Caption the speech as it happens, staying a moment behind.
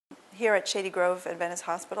Here at Shady Grove Adventist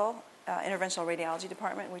Hospital, Interventional Radiology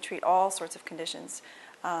Department, we treat all sorts of conditions,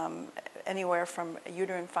 anywhere from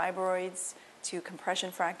uterine fibroids to compression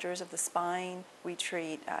fractures of the spine. We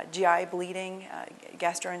treat GI bleeding,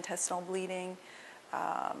 gastrointestinal bleeding,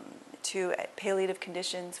 to palliative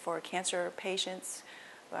conditions for cancer patients.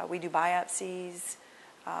 We do biopsies,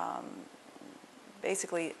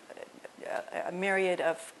 basically a myriad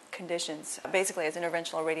of conditions. Basically, as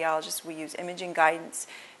interventional radiologists, we use imaging guidance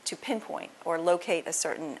to pinpoint or locate a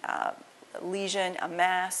certain lesion, a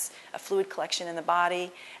mass, a fluid collection in the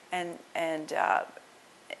body, and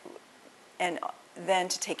then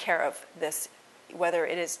to take care of this, whether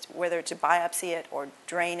to biopsy it or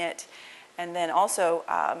drain it. And then also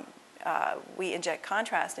we inject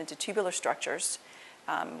contrast into tubular structures.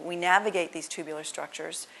 We navigate these tubular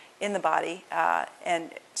structures in the body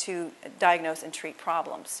and to diagnose and treat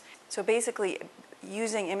problems. So basically,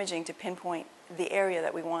 using imaging to pinpoint the area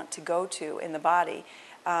that we want to go to in the body,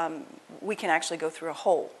 we can actually go through a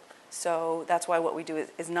hole. So that's why what we do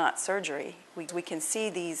is not surgery. We can see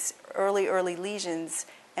these early lesions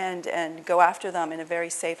and go after them in a very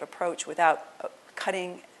safe approach without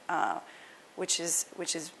cutting, which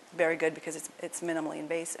is very good because it's minimally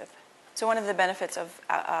invasive. So one of the benefits of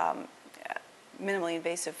minimally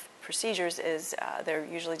invasive procedures is they're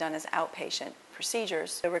usually done as outpatient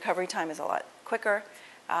procedures. The recovery time is a lot quicker.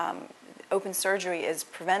 Open surgery is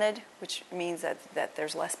prevented, which means that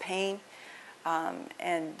there's less pain.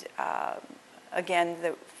 And again,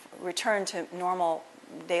 the return to normal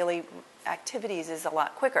daily activities is a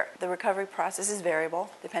lot quicker. The recovery process is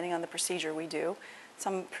variable depending on the procedure we do.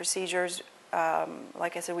 Some procedures,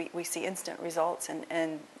 like I said, we see instant results,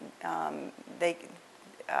 and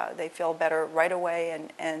they feel better right away,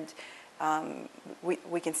 and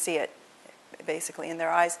we can see it basically in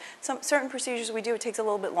their eyes. Certain procedures we do, it takes a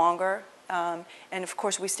little bit longer, and of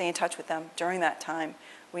course we stay in touch with them during that time.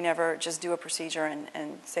 We never just do a procedure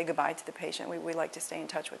and say goodbye to the patient. We like to stay in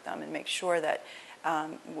touch with them and make sure that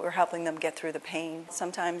we're helping them get through the pain.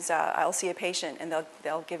 Sometimes I'll see a patient and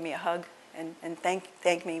they'll give me a hug and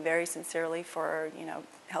thank me very sincerely for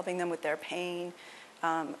helping them with their pain.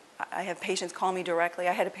 I have patients call me directly.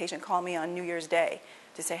 I had a patient call me on New Year's Day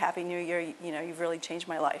to say Happy New Year. You've really changed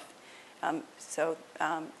my life. So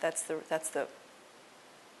that's the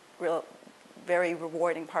real very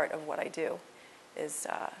rewarding part of what I do. Is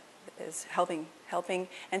helping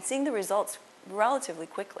and seeing the results relatively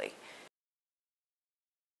quickly.